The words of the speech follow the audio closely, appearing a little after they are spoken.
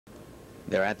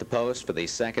They're at the post for the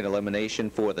second elimination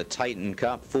for the Titan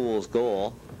Cup. Fool's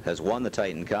Goal has won the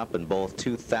Titan Cup in both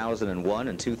 2001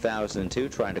 and 2002,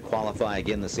 trying to qualify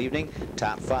again this evening.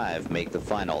 Top 5 make the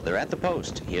final. They're at the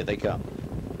post. Here they come.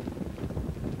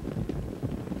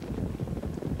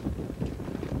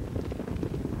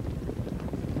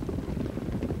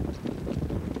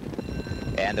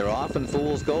 And they're off, and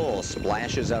Fool's Goal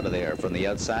splashes out of there from the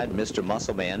outside. Mr.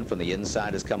 Muscleman from the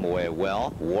inside has come away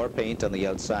well. Warpaint on the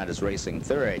outside is racing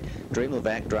third. Dream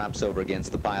Levac drops over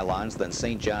against the pylons. Then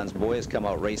St. John's Boy has come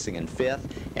out racing in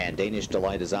fifth. And Danish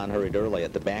Delight is unhurried early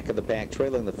at the back of the pack,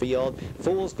 trailing the field.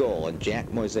 Fool's Goal and Jack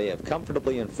Moiseyev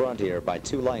comfortably in front here by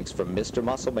 2 lengths from Mr.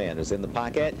 Muscleman, who's in the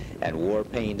pocket. And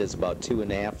Warpaint is about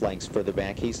 2.5 lengths further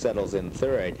back. He settles in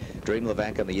third. Dream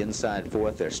Levac on the inside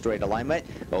fourth. They're straight alignment.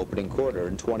 Opening quarter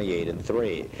in 28 and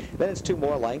 3. Then it's 2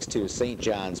 more lengths to St.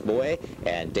 John's Boy,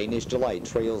 and Danish Delight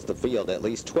trails the field at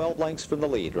least 12 lengths from the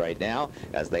lead right now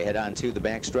as they head on to the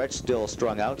backstretch, still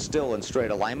strung out, still in straight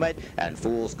alignment, and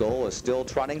Fool's Goal is still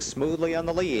trotting smoothly on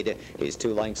the lead. He's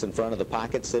 2 lengths in front of the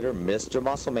pocket sitter, Mr.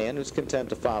 Muscleman, who's content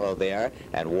to follow there,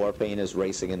 and Warpaint is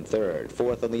racing in third.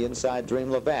 Fourth on the inside, Dream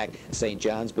Levac. St.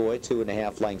 John's Boy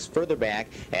 2.5 lengths further back,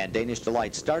 and Danish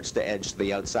Delight starts to edge to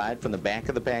the outside from the back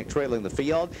of the pack, trailing the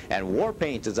field, and Warpaint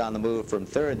is on the move from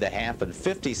third, the half, and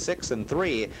 56 and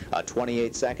 3, a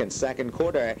 28-second second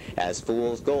quarter as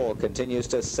Fool's Goal continues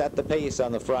to set the pace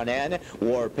on the front end.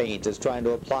 Warpaint is trying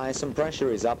to apply some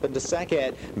pressure. He's up into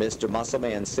second. Mr.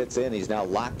 Muscleman sits in. He's now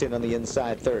locked in on the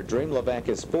inside third. Dream Levac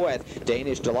is fourth.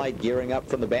 Danish Delight gearing up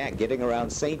from the back, getting around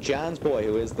St. John's Boy,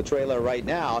 who is the trailer right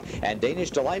now, and Danish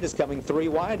Delight is coming 3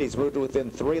 wide. He's moved within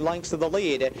 3 lengths of the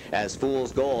lead as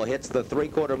Fool's Goal hits the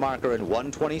 3/4 marker in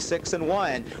 1:26 and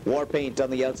 1. Warpaint on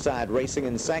the outside racing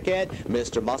in second.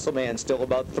 Mr. Muscleman still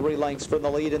about 3 lengths from the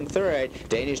lead in third.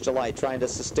 Danish Delight trying to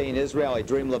sustain his rally.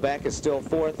 Dream Levac is still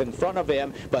fourth in front of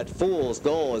him, but Fool's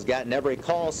Goal has gotten every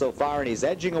call so far, and he's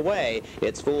edging away.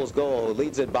 It's Fool's Goal who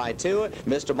leads it by 2.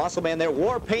 Mr. Muscleman there.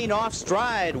 Warpaint off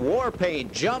stride.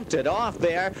 Warpaint jumped it off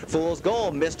there. Fool's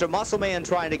Goal. Mr. Muscleman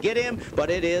trying to get him, but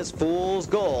it is Fool's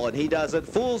Goal, and he does it.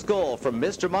 Fool's Goal from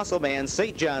Mr. Muscleman.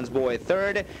 St. John's Boy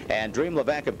third, and Dream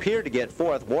Levac appeared to get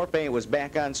fourth. Warpaint was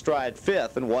back on stride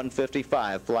fifth and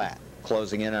 155 flat.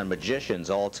 Closing in on Magician's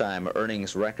all-time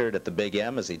earnings record at the Big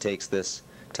M as he takes this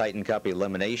Titan Cup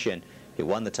elimination. He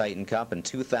won the Titan Cup in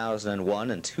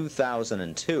 2001 and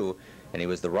 2002, and he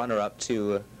was the runner-up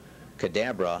to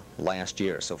Cadabra last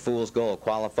year. So Fool's Goal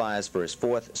qualifies for his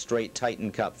 4th straight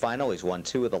Titan Cup final. He's won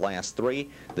 2 of the last 3.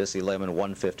 This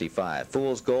 155.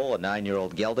 Fool's Goal, a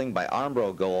 9-year-old gelding by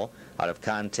Armbro Goal out of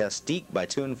Contestique by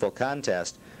Tuneful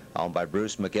Contest, owned by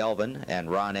Bruce McElvin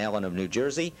and Ron Allen of New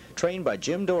Jersey, trained by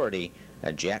Jim Doherty,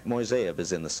 and Jack Moiseyev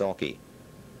is in the sulky.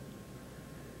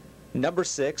 Number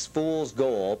 6, Fool's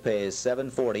Goal, pays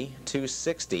 $740,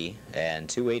 $260, and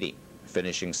 $280.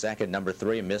 Finishing second, number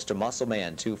 3, Mr.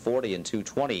 Muscleman, $240 and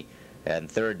 $220,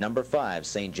 and third, number 5,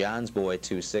 St. John's Boy,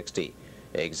 $260.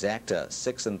 Exacta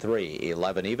 6 and 3,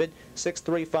 11 even,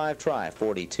 6-3-5 try,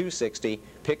 42.60.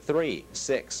 Pick 3,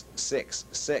 6, 6,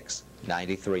 6,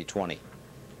 93.20.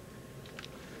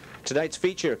 Tonight's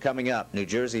feature coming up, New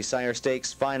Jersey Sire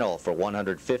Stakes Final for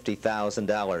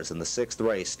 $150,000 in the 6th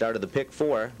race. Start of the pick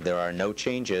 4, there are no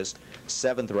changes.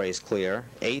 7th race clear,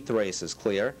 8th race is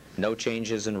clear, no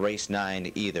changes in race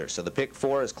 9 either. So the pick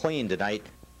 4 is clean tonight.